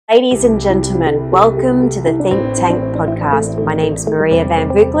Ladies and gentlemen, welcome to the Think Tank podcast. My name's Maria Van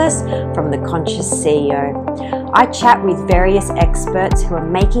Vuklis from The Conscious CEO. I chat with various experts who are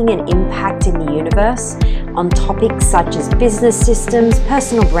making an impact in the universe on topics such as business systems,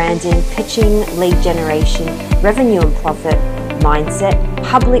 personal branding, pitching, lead generation, revenue and profit, mindset,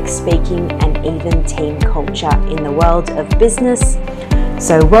 public speaking, and even team culture in the world of business.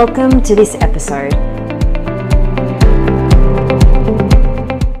 So welcome to this episode.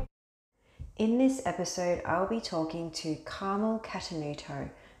 In this episode, I'll be talking to Carmel Catenuto,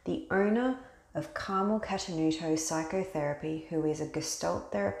 the owner of Carmel Catenuto Psychotherapy, who is a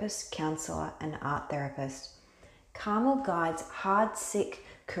Gestalt therapist, counselor, and art therapist. Carmel guides hard-sick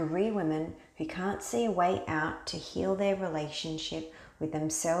career women who can't see a way out to heal their relationship with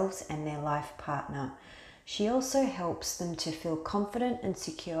themselves and their life partner. She also helps them to feel confident and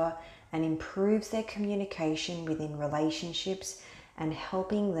secure and improves their communication within relationships and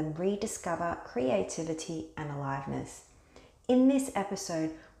helping them rediscover creativity and aliveness. In this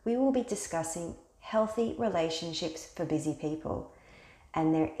episode, we will be discussing healthy relationships for busy people.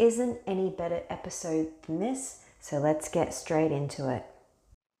 And there isn't any better episode than this, so let's get straight into it.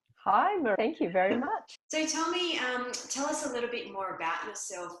 Hi, Maria. Thank you very much. So tell us a little bit more about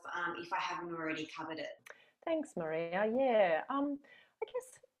yourself, if I haven't already covered it. Thanks, Maria. Yeah, I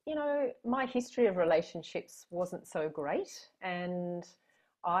guess, my history of relationships wasn't so great, and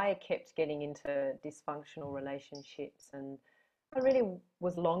I kept getting into dysfunctional relationships, and I really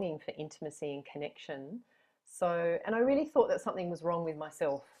was longing for intimacy and connection. And I really thought that something was wrong with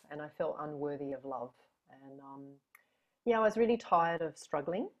myself, and I felt unworthy of love. And I was really tired of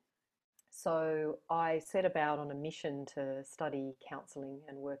struggling. So I set about on a mission to study counselling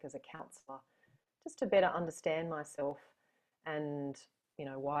and work as a counsellor, just to better understand myself and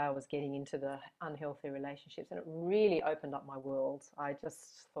why I was getting into the unhealthy relationships. And it really opened up my world. I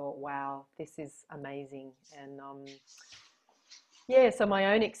just thought, wow, this is amazing. And so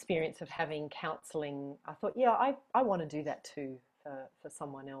my own experience of having counselling, I thought, I want to do that too for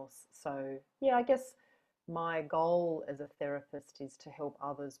someone else. So I guess my goal as a therapist is to help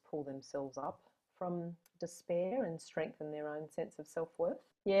others pull themselves up from despair and strengthen their own sense of self-worth.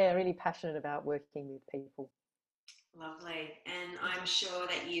 Yeah, really passionate about working with people. Lovely. And I'm sure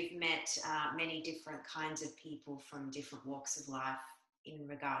that you've met many different kinds of people from different walks of life in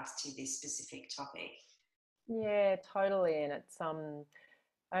regards to this specific topic. Yeah, totally. And it's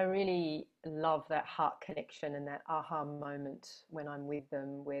I really love that heart connection and that aha moment when I'm with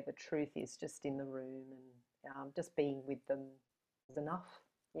them, where the truth is just in the room, and just being with them is enough.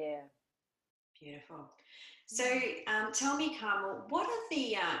 Yeah. Beautiful. So tell me, Carmel, what are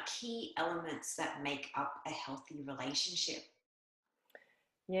the key elements that make up a healthy relationship?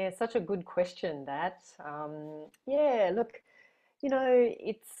 Yeah, such a good question, that. Yeah, look,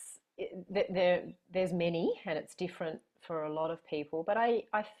 there's many, and it's different for a lot of people, but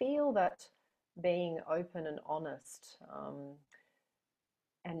I feel that being open and honest,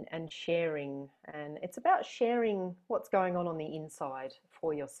 and sharing, and it's about sharing what's going on the inside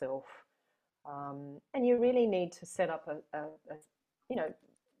for yourself. And you really need to set up you know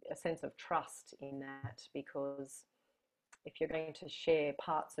a sense of trust in that, because if you're going to share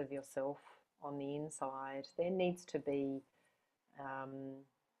parts of yourself on the inside, there needs to be um,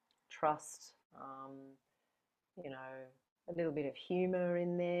 trust, a little bit of humor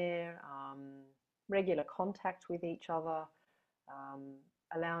in there, regular contact with each other, um,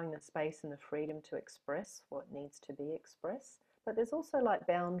 allowing the space and the freedom to express what needs to be expressed. But there's also like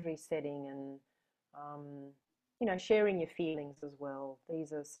boundary setting and, sharing your feelings as well.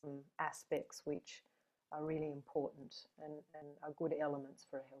 These are some aspects which are really important and are good elements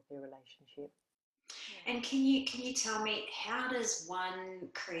for a healthy relationship. And can you tell me, how does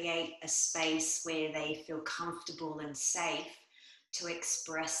one create a space where they feel comfortable and safe to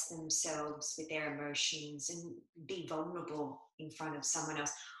express themselves with their emotions and be vulnerable in front of someone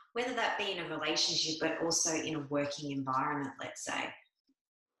else, whether that be in a relationship but also in a working environment, let's say?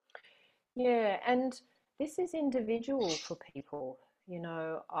 Yeah, and this is individual for people.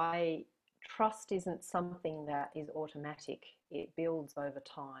 I trust isn't something that is automatic. It builds over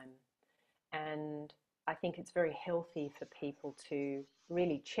time. And I think it's very healthy for people to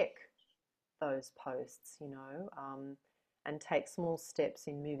really check those posts, and take small steps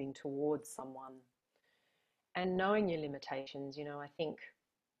in moving towards someone. And knowing your limitations, I think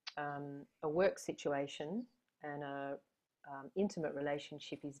a work situation and a intimate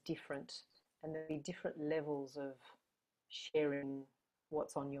relationship is different, and there'll be different levels of sharing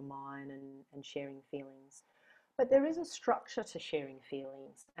what's on your mind and sharing feelings. But there is a structure to sharing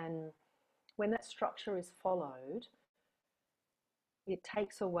feelings, and when that structure is followed, it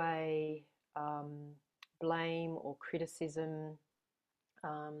takes away um, blame or criticism,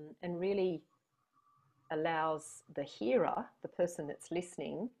 and really allows the hearer, the person that's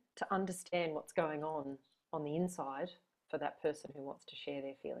listening, to understand what's going on the inside for that person who wants to share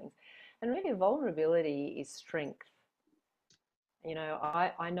their feelings. And really, vulnerability is strength. You know,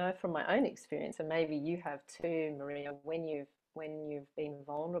 I know from my own experience, and maybe you have too, Maria, when you've been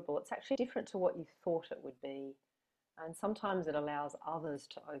vulnerable, it's actually different to what you thought it would be. And sometimes it allows others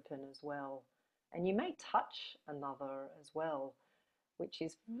to open as well. And you may touch another as well, which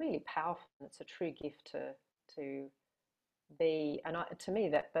is really powerful. It's a true gift to be, and to me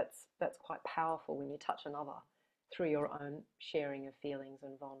that's quite powerful when you touch another through your own sharing of feelings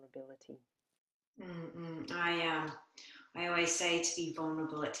and vulnerability. Mm-mm. I always say to be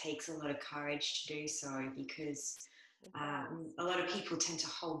vulnerable, it takes a lot of courage to do so because It does. a lot of people tend to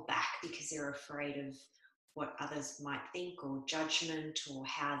hold back because they're afraid of what others might think or judgment or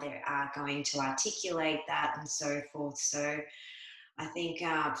how they are going to articulate that and so forth. So I think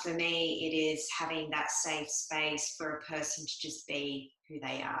for me, it is having that safe space for a person to just be who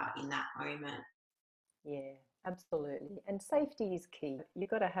they are in that moment. Yeah, absolutely. And safety is key. You've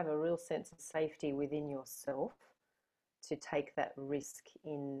got to have a real sense of safety within yourself to take that risk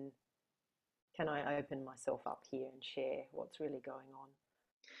in, can I open myself up here and share what's really going on?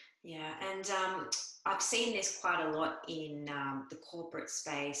 Yeah, and I've seen this quite a lot in the corporate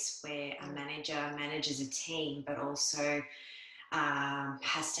space where a Mm. manager manages a team, but also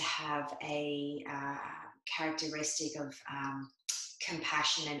has to have a characteristic of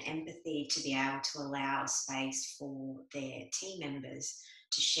compassion and empathy to be able to allow space for their team members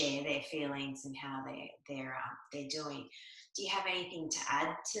to share their feelings and how they're doing. Do you have anything to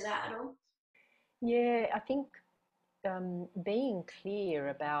add to that at all? Yeah, I think being clear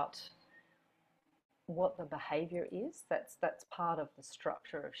about what the behavior is, that's part of the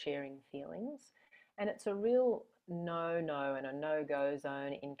structure of sharing feelings. And it's a real no and a no-go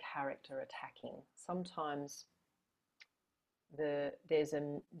zone in character attacking. Sometimes there's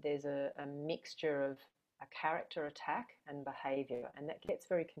a mixture of a character attack and behavior, and that gets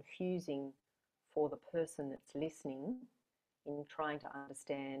very confusing for the person that's listening in trying to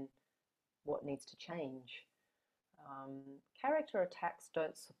understand what needs to change. Um, Character attacks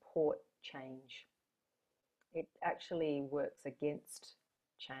don't support change. It actually works against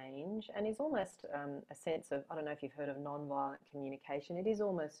change and is almost a sense of, I don't know if you've heard of nonviolent communication. It is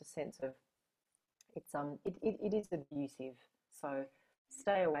almost a sense of, it is abusive. So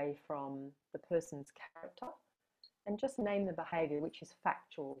stay away from the person's character and just name the behavior, which is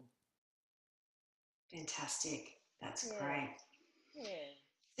factual. Fantastic. That's Yeah, great. yeah.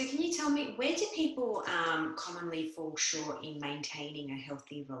 So, can you tell me where do people commonly fall short in maintaining a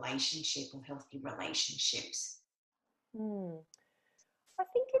healthy relationship or healthy relationships? Hmm. I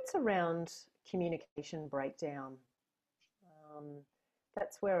think it's around communication breakdown. Um,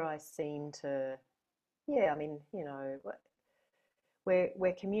 that's where I seem to, yeah, I mean, you know,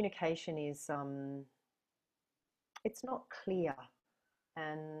 where communication is, it's not clear,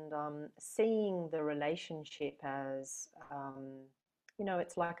 and seeing the relationship as, you know,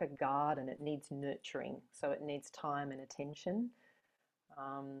 it's like a garden. It needs nurturing, so it needs time and attention.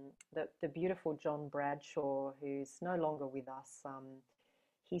 The beautiful John Bradshaw, who's no longer with us,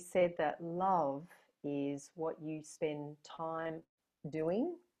 he said that love is what you spend time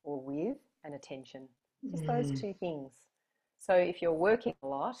doing or with, and attention. Just those Mm. two things. So if you're working a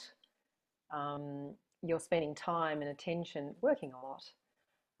lot, um, you're spending time and attention working a lot.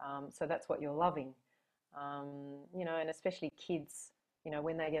 So that's what you're loving. You know, and especially kids, you know,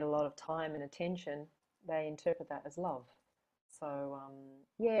 when they get a lot of time and attention, they interpret that as love. So,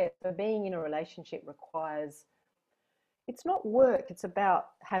 yeah, so being in a relationship requires, it's not work, it's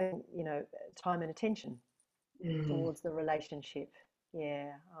about having, you know, time and attention Mm. towards the relationship.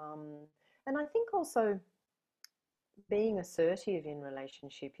 Yeah. And I think also being assertive in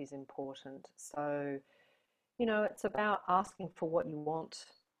relationship is important. So, you know, it's about asking for what you want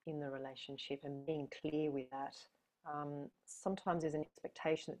in the relationship and being clear with that. Sometimes there's an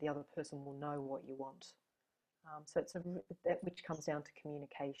expectation that the other person will know what you want. So it's that which comes down to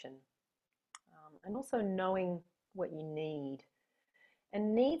communication, and also knowing what you need.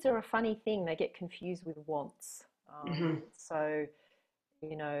 And needs are a funny thing; they get confused with wants. Mhm. So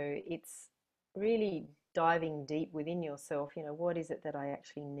you know, it's really diving deep within yourself. You know, what is it that I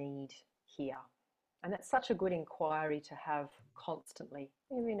actually need here? And that's such a good inquiry to have constantly.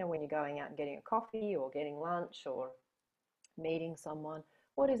 You know, when you're going out and getting a coffee or getting lunch or meeting someone,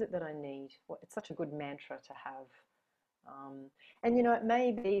 what is it that I need? It's such a good mantra to have. Um, and, you know, it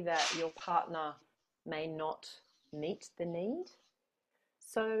may be that your partner may not meet the need,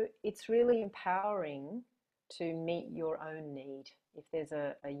 So it's really empowering to meet your own need. If there's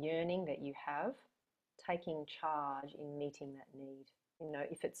a yearning that you have, taking charge in meeting that need. You know,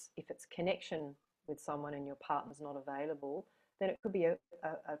 if it's connection with someone and your partner's not available, then it could be a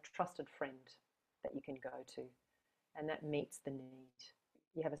trusted friend that you can go to, and that meets the need.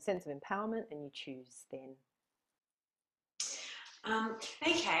 You have a sense of empowerment and you choose then.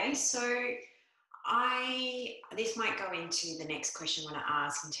 Okay, so this might go into the next question I want to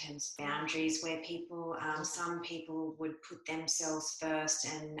ask in terms of boundaries, where people, some people would put themselves first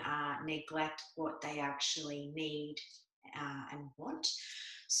and neglect what they actually need and want.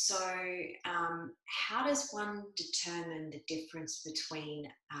 So, how does one determine the difference between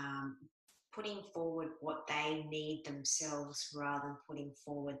putting forward what they need themselves rather than putting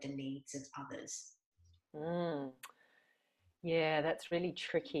forward the needs of others? Mm. Yeah, that's really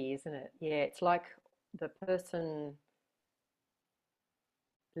tricky, isn't it? Yeah, it's like the person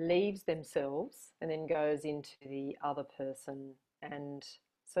leaves themselves and then goes into the other person. And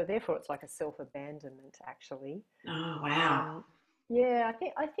so therefore it's like a self-abandonment actually. Oh, wow. Um, yeah,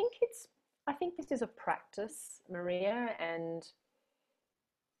 I think this is a practice, Maria, and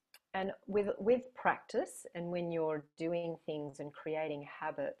with practice and when you're doing things and creating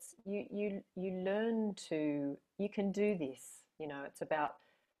habits, you learn to you can do this. You know, it's about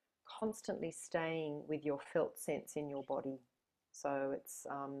constantly staying with your felt sense in your body. So it's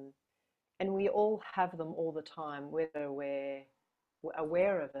and we all have them all the time, whether we're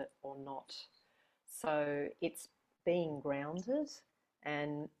aware of it or not. So it's being grounded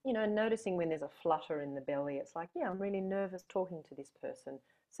and, noticing when there's a flutter in the belly. It's like, yeah, I'm really nervous talking to this person.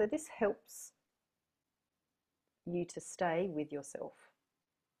 So this helps you to stay with yourself.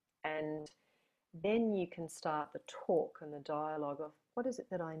 And then you can start the talk and the dialogue of what is it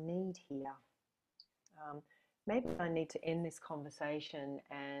that I need here? Um, Maybe I need to end this conversation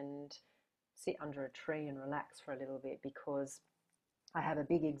and sit under a tree and relax for a little bit because I have a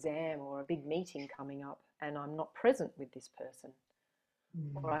big exam or a big meeting coming up and I'm not present with this person.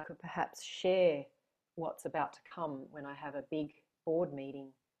 Or Mm. I could perhaps share what's about to come when I have a big board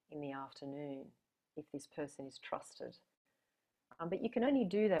meeting in the afternoon if this person is trusted. But you can only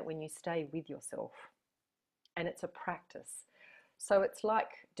do that when you stay with yourself, and it's a practice. So it's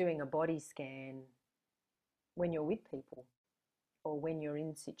like doing a body scan when you're with people or when you're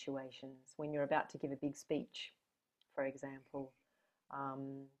in situations, when you're about to give a big speech, for example.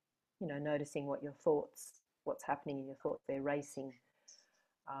 Um, noticing what your thoughts, what's happening in your thoughts, they're racing.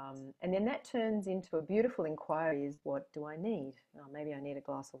 And then that turns into a beautiful inquiry is what do I need? Oh, maybe I need a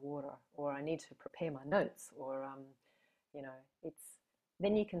glass of water or I need to prepare my notes or, it's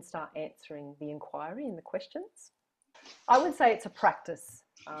then you can start answering the inquiry and the questions. I would say it's a practice.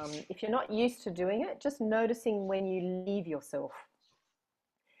 If you're not used to doing it, just noticing when you leave yourself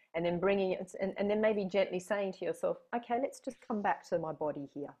and then bringing it and then maybe gently saying to yourself, okay, let's just come back to my body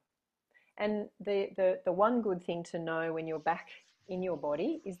here. And the one good thing to know when you're back in your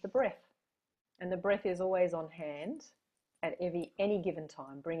body is the breath. And the breath is always on hand at any given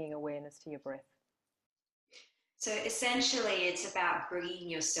time, bringing awareness to your breath. So essentially, it's about bringing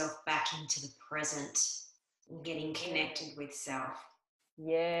yourself back into the present and getting Yeah. connected with self.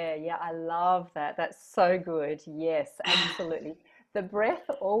 Yeah, yeah, I love that. That's so good. Yes, absolutely. The breath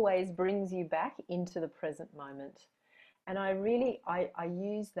always brings you back into the present moment. And I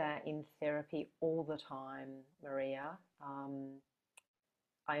use that in therapy all the time, Maria.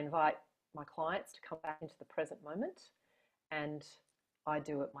 I invite my clients to come back into the present moment, and I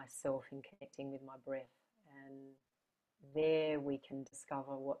do it myself in connecting with my breath. And there we can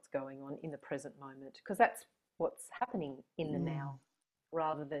discover what's going on in the present moment, because that's what's happening in the Mm. now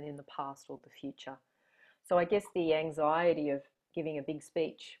rather than in the past or the future. So I guess the anxiety of giving a big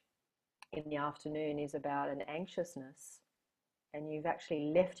speech in the afternoon is about an anxiousness, and you've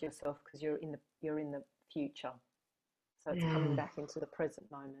actually left yourself because you're in the future. So it's coming Mm. back into the present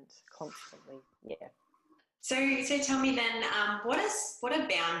moment constantly. Yeah. So tell me then, what are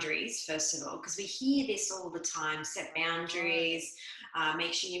boundaries first of all? Because we hear this all the time: set I know. boundaries,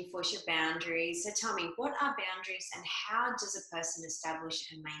 make sure you enforce your boundaries. So tell me, what are boundaries, and how does a person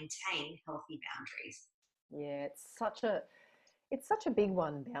establish and maintain healthy boundaries? Yeah, it's such a big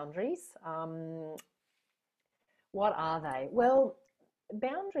one, boundaries. What are they? Well,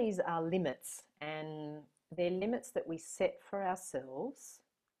 boundaries are limits, and they're limits that we set for ourselves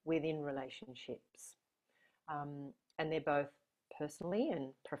within relationships. And they're both personally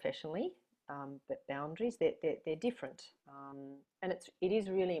and professionally, but boundaries, they're different. And it is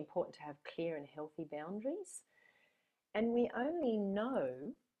really important to have clear and healthy boundaries. And we only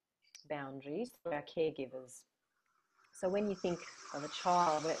know boundaries through our caregivers. So when you think of a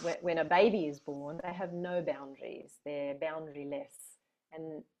child, when a baby is born, they have no boundaries. They're boundaryless,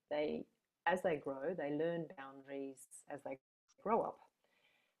 and as they grow, they learn boundaries as they grow up.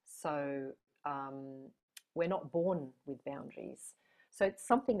 So um, we're not born with boundaries. So it's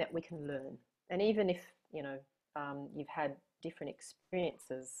something that we can learn. And even if, you've had different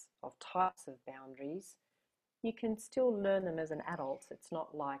experiences of types of boundaries, you can still learn them as an adult. It's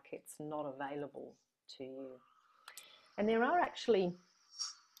not like it's not available to you. And there are actually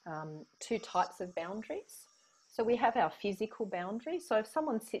two types of boundaries. So we have our physical boundaries. So if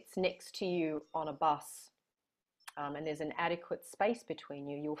someone sits next to you on a bus and there's an adequate space between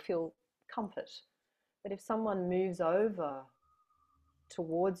you, you'll feel comfort. But if someone moves over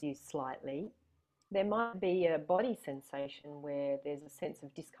towards you slightly, there might be a body sensation where there's a sense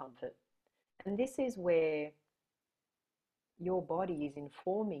of discomfort. And this is where your body is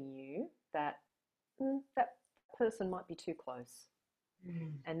informing you that that person might be too close.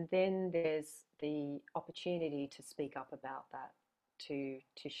 And then there's the opportunity to speak up about that, to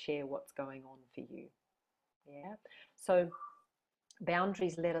share what's going on for you. Yeah. So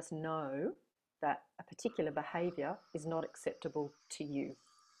boundaries let us know that a particular behavior is not acceptable to you,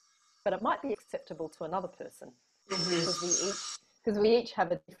 but it might be acceptable to another person because we each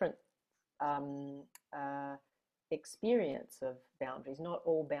have a different um, uh, experience of boundaries. Not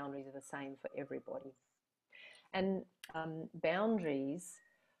all boundaries are the same for everybody. And boundaries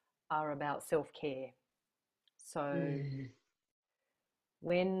are about self-care. So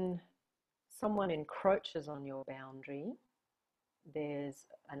when someone encroaches on your boundary, there's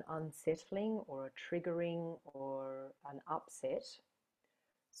an unsettling or a triggering or an upset.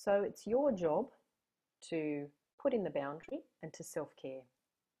 So it's your job to put in the boundary and to self-care.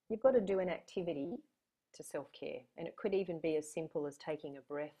 You've got to do an activity to self-care, and it could even be as simple as taking a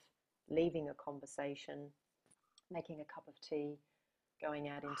breath, leaving a conversation, making a cup of tea, going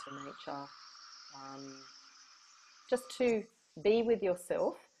out into nature, just to be with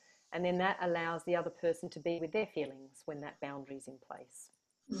yourself, and then that allows the other person to be with their feelings when that boundary is in place.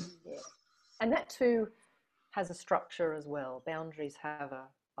 Yeah. And that too has a structure as well. Boundaries have a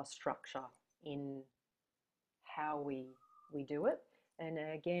structure in how we do it. And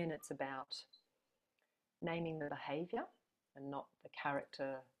again, it's about naming the behavior and not the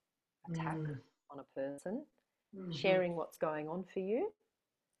character attack on a person, sharing what's going on for you,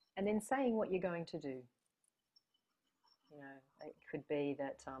 and then saying what you're going to do. You know, it could be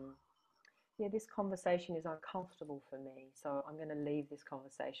that, this conversation is uncomfortable for me, so I'm going to leave this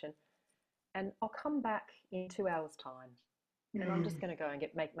conversation and I'll come back in 2 hours' time. And I'm just going to go and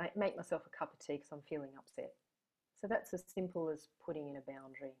make myself a cup of tea because I'm feeling upset. So that's as simple as putting in a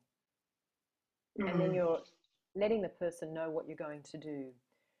boundary. And then you're letting the person know what you're going to do.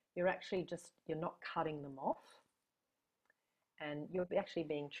 You're not cutting them off. And you're actually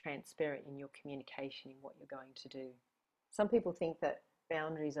being transparent in your communication in what you're going to do. Some people think that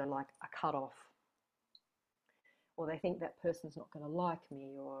boundaries are like a cut off, or they think that person's not going to like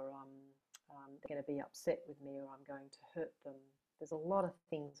me, or they're going to be upset with me, or I'm going to hurt them. There's a lot of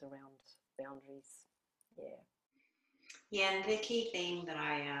things around boundaries. Yeah. Yeah, and the key thing that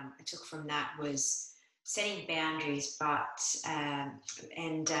I took from that was setting boundaries, but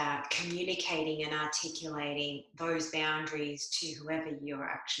communicating and articulating those boundaries to whoever you're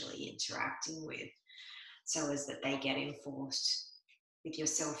actually interacting with, so as that they get enforced with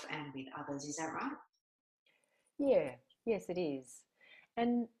yourself and with others. Is that right? Yeah. Yes, it is.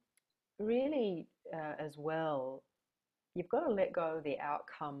 And really, as well, you've got to let go of the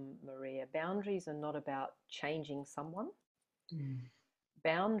outcome, Maria. Boundaries are not about changing someone.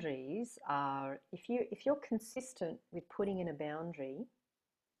 Boundaries are, if you're consistent with putting in a boundary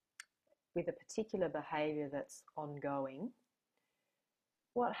with a particular behavior that's ongoing,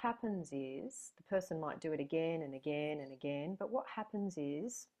 what happens is the person might do it again and again and again, but what happens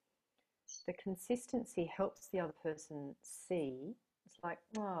is the consistency helps the other person see, it's like,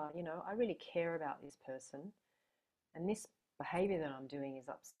 I really care about this person, and this behavior that I'm doing is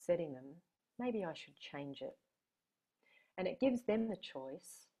upsetting them. Maybe I should change it. And it gives them the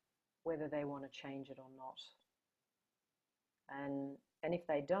choice whether they want to change it or not. And if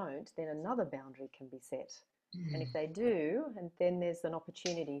they don't, then another boundary can be set. And if they do, and then there's an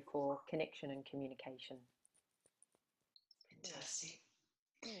opportunity for connection and communication. Fantastic.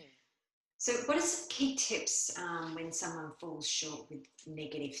 So what are some key tips when someone falls short with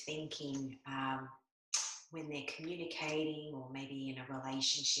negative thinking, when they're communicating, or maybe in a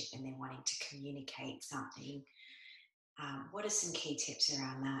relationship and they're wanting to communicate something? What are some key tips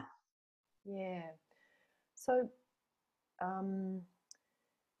around that? Yeah. So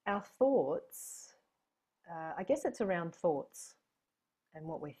our thoughts I guess it's around thoughts and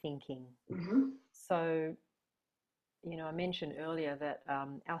what we're thinking. Mm-hmm. So, I mentioned earlier that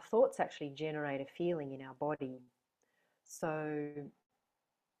our thoughts actually generate a feeling in our body. So,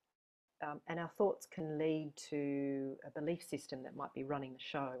 and our thoughts can lead to a belief system that might be running the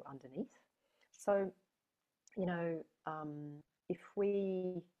show underneath. So, you know, um, if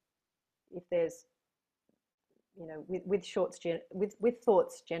we, if there's, with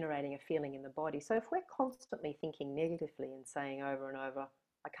thoughts generating a feeling in the body. So if we're constantly thinking negatively and saying over and over,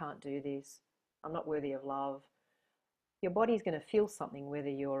 I can't do this, I'm not worthy of love, your body's going to feel something whether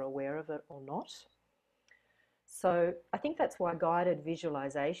you're aware of it or not. So I think that's why guided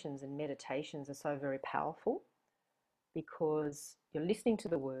visualizations and meditations are so very powerful, because you're listening to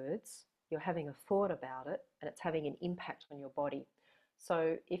the words, you're having a thought about it, and it's having an impact on your body.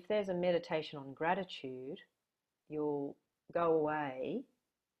 So if there's a meditation on gratitude, you'll go away,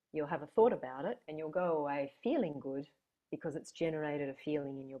 you'll have a thought about it, and you'll go away feeling good because it's generated a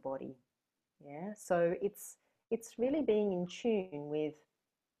feeling in your body. Yeah. So it's really being in tune with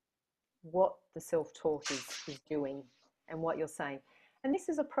what the self-talk is doing and what you're saying. And this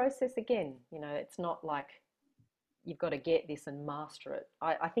is a process again, it's not like you've got to get this and master it.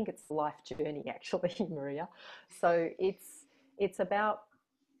 I think it's a life journey actually, Maria. So it's about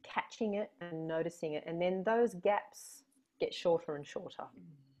catching it and noticing it, and then those gaps get shorter and shorter.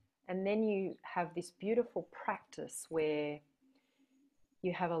 And then you have this beautiful practice where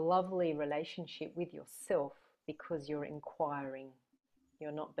you have a lovely relationship with yourself because you're inquiring.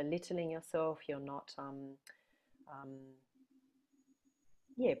 You're not belittling yourself. You're not, um,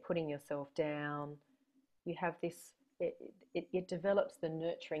 putting yourself down. You have this, it develops the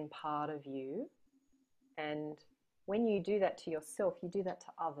nurturing part of you. And when you do that to yourself, you do that to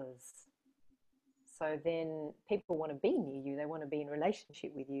others. So then people want to be near you. They want to be in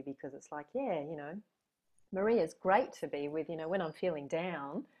relationship with you because it's like, yeah, Maria's great to be with. When I'm feeling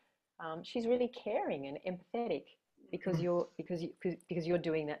down, she's really caring and empathetic because you're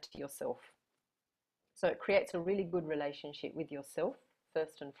doing that to yourself. So it creates a really good relationship with yourself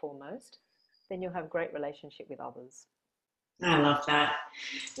first and foremost. Then you'll have great relationship with others. I love that.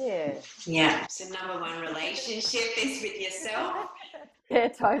 Yeah. Yeah. So number one relationship is with yourself. Yeah,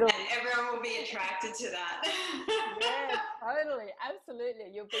 totally. And everyone will be attracted to that. Yeah, totally.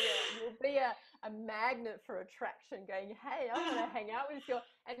 Absolutely. You'll be a magnet for attraction going, hey, I want to hang out with you.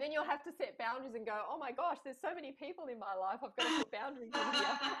 And then you'll have to set boundaries and go, oh my gosh, there's so many people in my life. I've got to put boundaries in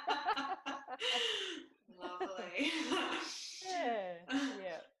here. Lovely.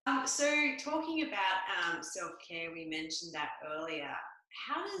 Yeah. So talking about self-care, we mentioned that earlier.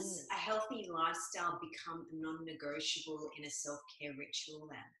 How does a healthy lifestyle become a non-negotiable in a self-care ritual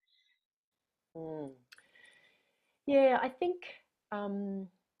then? Yeah, I think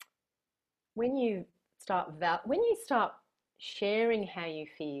when you start sharing how you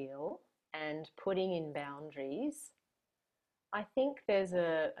feel and putting in boundaries, I think there's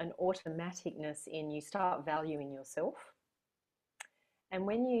an automaticness in you start valuing yourself. And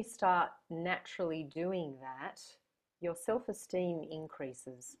when you start naturally doing that, your self-esteem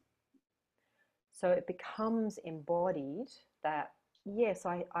increases. So it becomes embodied that, yes,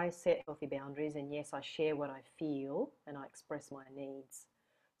 I set healthy boundaries, and yes, I share what I feel and I express my needs.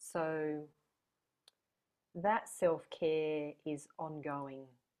 So that self-care is ongoing.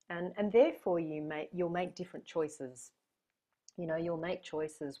 And therefore you'll make different choices. You'll make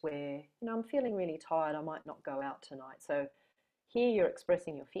choices where, I'm feeling really tired, I might not go out tonight. So here you're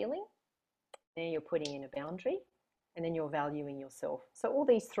expressing your feeling, there you're putting in a boundary, and then you're valuing yourself. So all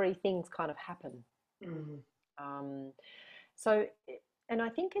these three things kind of happen. Um, so, and I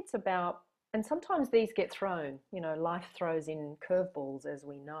think it's about, and sometimes these get thrown, life throws in curveballs, as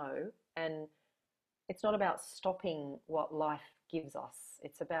we know, and it's not about stopping what life gives us.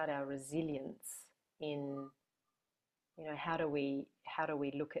 It's about our resilience in, how do we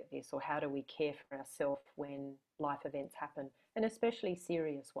look at this, or how do we care for ourselves when life events happen, and especially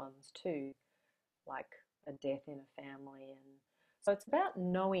serious ones too, like a death in a family. And so it's about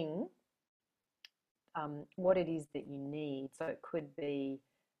knowing what it is that you need. So it could be,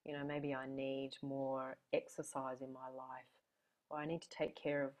 maybe I need more exercise in my life, or I need to take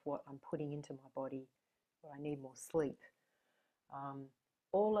care of what I'm putting into my body, or I need more sleep.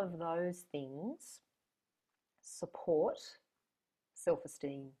 All of those things support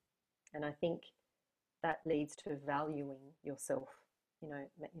self-esteem, and I think that leads to valuing yourself.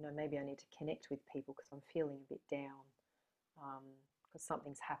 Maybe I need to connect with people because I'm feeling a bit down, because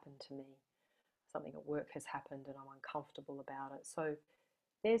something's happened to me, something at work has happened and I'm uncomfortable about it. So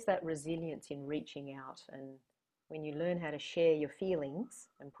there's that resilience in reaching out and when you learn how to share your feelings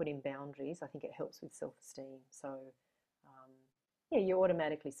and put in boundaries, I think it helps with self-esteem. So yeah, you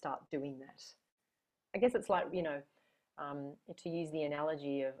automatically start doing that. I guess it's like, to use the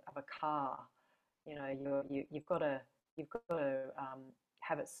analogy of a car, you've got to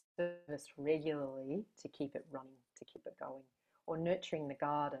have it serviced regularly to keep it running, to keep it going. Or nurturing the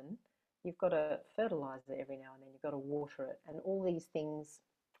garden, you've got to fertilize it every now and then, you've got to water it. And all these things,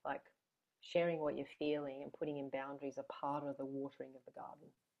 like sharing what you're feeling and putting in boundaries, are part of the watering of the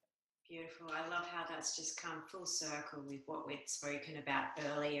garden. Beautiful. I love how that's just come full circle with what we'd spoken about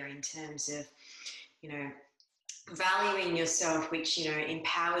earlier in terms of, valuing yourself, which,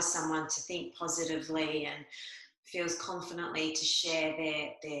 empowers someone to think positively and feels confidently to share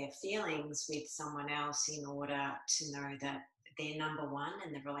their feelings with someone else in order to know that they're number one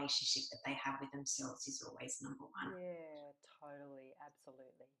and the relationship that they have with themselves is always number one. Yeah, totally.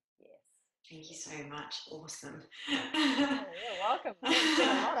 Absolutely. Yes. Thank you so much. Awesome. You're welcome. It's been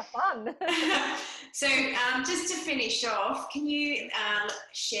a lot of fun. So just to finish off, can you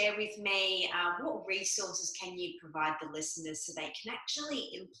share with me what resources can you provide the listeners so they can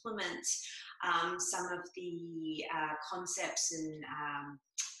actually implement some of the concepts and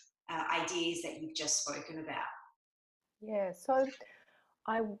ideas that you've just spoken about? Yeah, so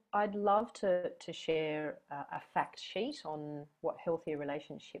I'd love to share a fact sheet on what healthy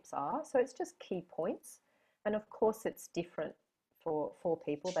relationships are. So it's just key points. And of course, it's different for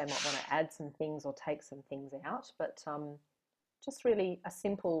people. They might want to add some things or take some things out. But just really a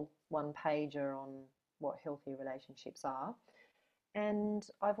simple one-pager on what healthy relationships are. And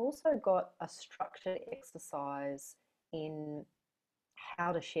I've also got a structured exercise in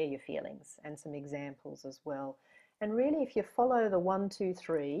how to share your feelings and some examples as well. And really, if you follow the 1, 2,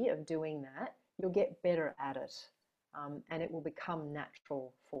 3 of doing that, you'll get better at it, and it will become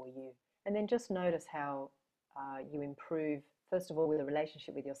natural for you. And then just notice how you improve, first of all, with a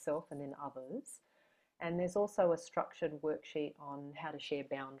relationship with yourself and then others. And there's also a structured worksheet on how to share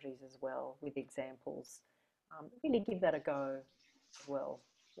boundaries as well, with examples. Really give that a go as well.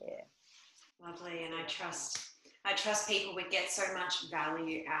 Yeah. Lovely, and I trust people would get so much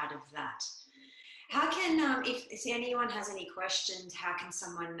value out of that. How can, if anyone has any questions, how can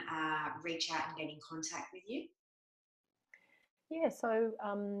someone reach out and get in contact with you? Yeah, so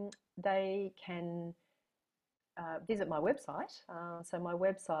they can visit my website. So my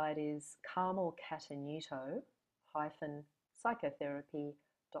website is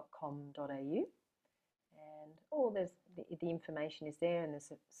carmelcatanuto-psychotherapy.com.au, and there's the information is there, and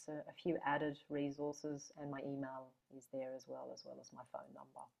there's a few added resources, and my email is there as well as my phone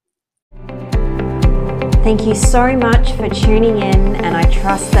number. Thank you so much for tuning in, and I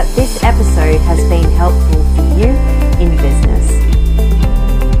trust that this episode has been helpful for you in business.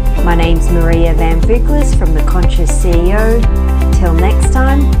 My name's Maria Van Vuklis from The Conscious CEO. Till next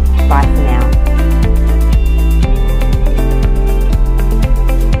time, bye for now.